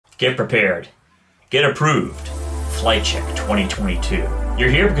Get prepared. Get approved. FlightCheck 2022. You're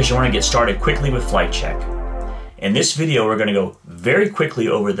here because you want to get started quickly with FlightCheck. In this video, we're going to go very quickly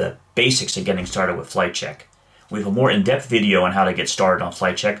over the basics of getting started with FlightCheck. We have a more in-depth video on how to get started on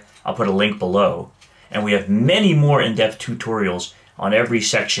FlightCheck. I'll put a link below. And we have many more in-depth tutorials on every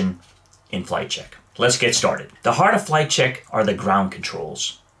section in FlightCheck. Let's get started. The heart of FlightCheck are the ground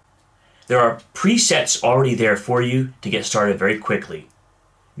controls. There are presets already there for you to get started very quickly.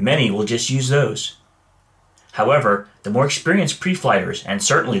 Many will just use those. However, the more experienced pre-flighters, and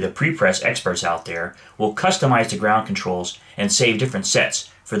certainly the prepress experts out there, will customize the ground controls and save different sets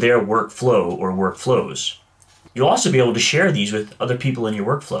for their workflow or workflows. You'll also be able to share these with other people in your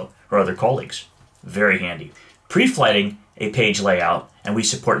workflow or other colleagues. Very handy. Pre-flighting a page layout, and we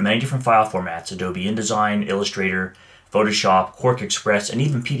support many different file formats: Adobe InDesign, Illustrator, Photoshop, QuarkXPress, and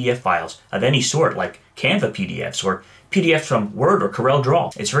even PDF files of any sort like Canva PDFs or PDFs from Word or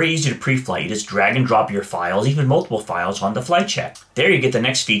CorelDRAW. It's very easy to pre-flight. You just drag and drop your files, even multiple files, onto FlightCheck. There you get the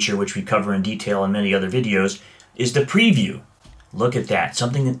next feature, which we cover in detail in many other videos, is the preview. Look at that,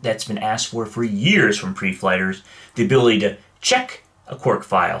 something that's been asked for years from pre-flighters, the ability to check a Quark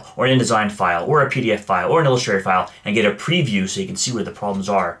file, or an InDesign file, or a PDF file, or an Illustrator file, and get a preview so you can see where the problems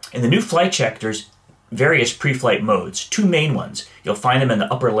are. In the new FlightCheck, there's various pre-flight modes, two main ones. You'll find them in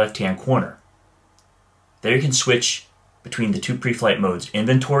the upper left-hand corner. There you can switch between the two pre-flight modes: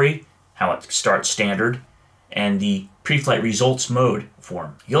 inventory, how it starts standard, and the pre-flight results mode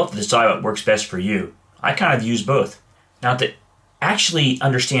form. You'll have to decide what works best for you. I kind of use both. Now, to actually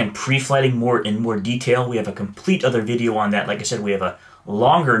understand pre-flighting in more detail, we have a complete other video on that. Like I said, we have a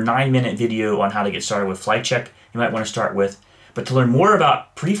longer 9-minute video on how to get started with FlightCheck you might want to start with. But to learn more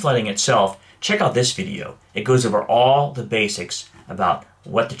about pre-flighting itself, check out this video. It goes over all the basics about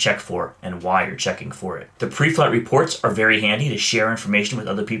what to check for and why you're checking for it. The pre-flight reports are very handy to share information with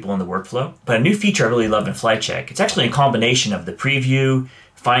other people in the workflow. But a new feature I really love in FlightCheck, it's actually a combination of the preview,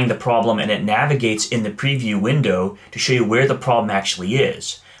 finding the problem, and it navigates in the preview window to show you where the problem actually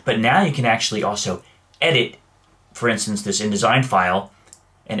is. But now you can actually also edit, for instance, this InDesign file,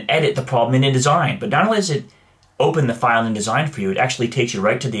 and edit the problem in InDesign. But not only does it open the file in InDesign for you, it actually takes you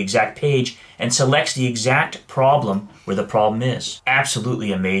right to the exact page and selects the exact problem where the problem is.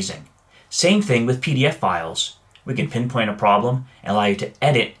 Absolutely amazing. Same thing with PDF files. We can pinpoint a problem and allow you to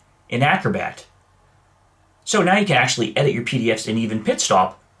edit in Acrobat. So now you can actually edit your PDFs and even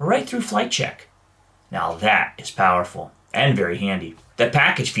PitStop right through FlightCheck. Now that is powerful and very handy. The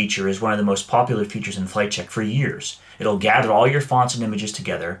package feature is one of the most popular features in FlightCheck for years. It'll gather all your fonts and images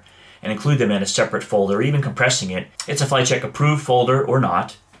together and include them in a separate folder, or even compressing it. It's a FlightCheck approved folder or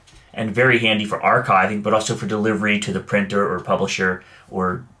not, and very handy for archiving, but also for delivery to the printer or publisher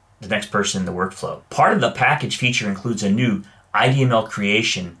or the next person in the workflow. Part of the package feature includes a new IDML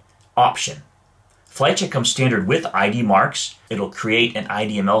creation option. FlightCheck comes standard with ID marks. It'll create an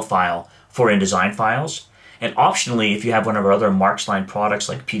IDML file for InDesign files. And optionally, if you have one of our other marks line products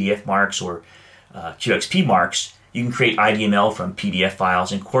like PDF marks or QXP marks, you can create IDML from PDF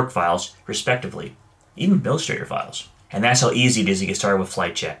files and Quark files, respectively, even Illustrator files. And that's how easy it is to get started with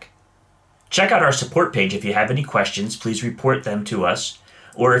FlightCheck. Check out our support page if you have any questions. Please report them to us,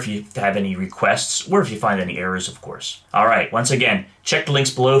 or if you have any requests, or if you find any errors, of course. All right, once again, check the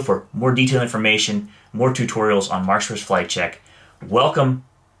links below for more detailed information, more tutorials on marks vs. FlightCheck. Welcome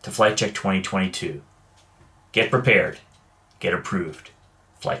to FlightCheck 2022. Get prepared. Get approved.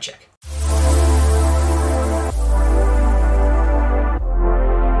 FlightCheck.